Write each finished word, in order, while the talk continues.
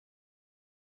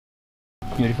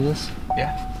You ready for this?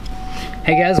 Yeah.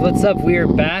 Hey guys, what's up? We are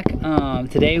back.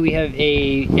 Today we have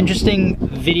a interesting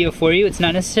video for you. It's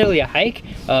not necessarily a hike,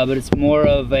 but it's more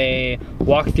of a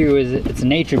walkthrough. It's a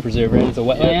nature preserve, right? It's a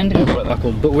wetland.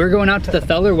 Yeah, but we're going out to the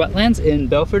Theler Wetlands in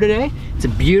Belfair today. It's a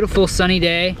beautiful sunny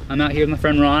day. I'm out here with my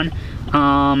friend Ron,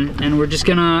 and we're just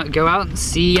gonna go out and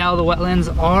see how the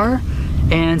wetlands are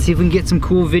and see if we can get some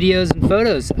cool videos and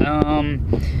photos.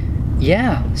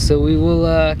 Yeah, so we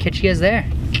will catch you guys there.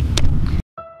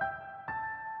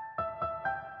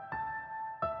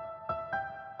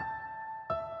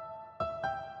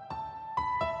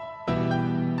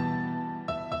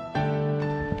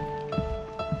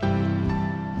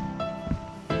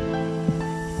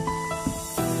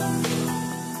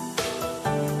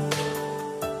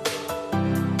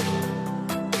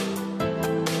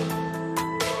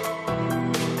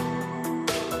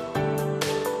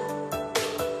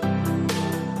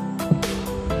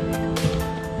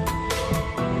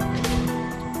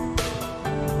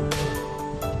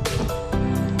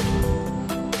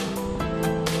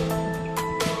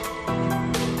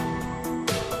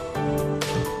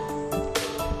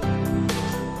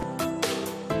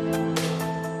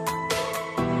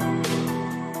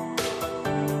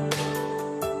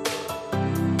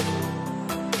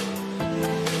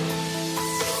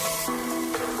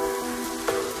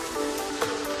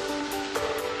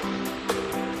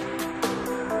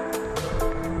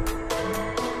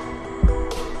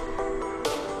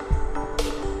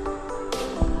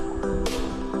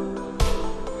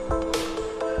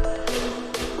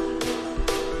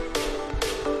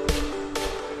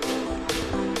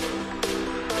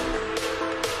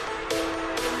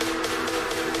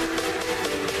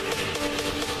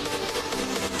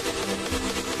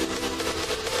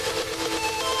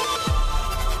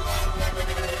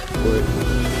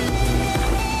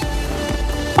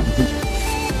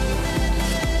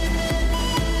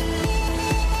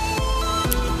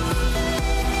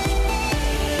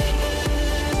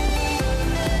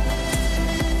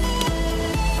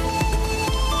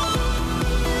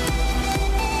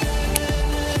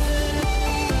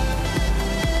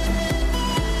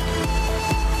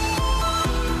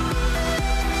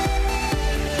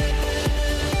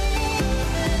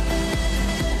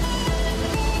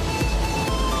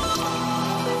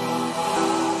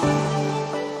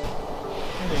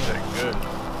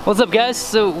 What's up guys?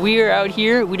 So we are out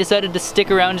here. We decided to stick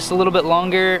around just a little bit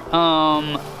longer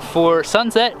for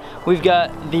sunset. We've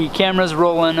got the cameras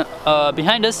rolling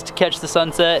behind us to catch the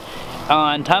sunset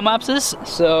on time lapses.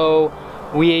 So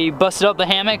we busted out the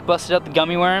hammock, busted out the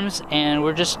gummy worms, and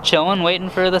we're just chilling, waiting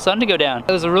for the sun to go down.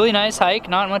 It was a really nice hike,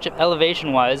 not much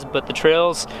elevation wise, but the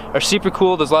trails are super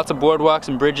cool. There's lots of boardwalks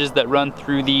and bridges that run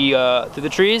through the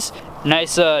trees.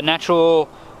 Nice natural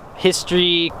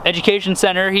history education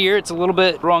center here. It's a little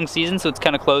bit wrong season, so it's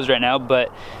kind of closed right now, but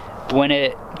when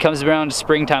it comes around to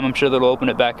springtime, I'm sure they'll open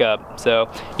it back up. So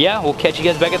yeah, we'll catch you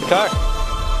guys back at the car.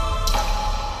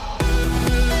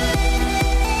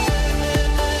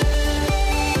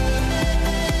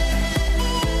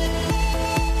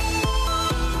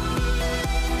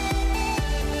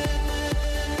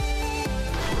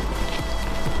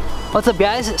 What's up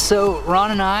guys? So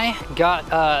Ron and I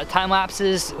got time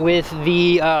lapses with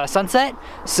the sunset.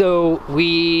 So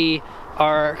we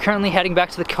are currently heading back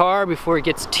to the car before it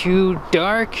gets too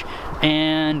dark,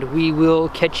 and we will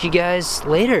catch you guys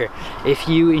later. If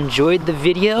you enjoyed the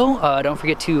video, don't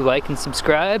forget to like and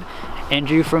subscribe.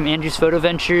 Andrew from Andrew's Photo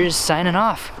Ventures signing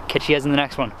off. Catch you guys in the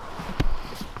next one.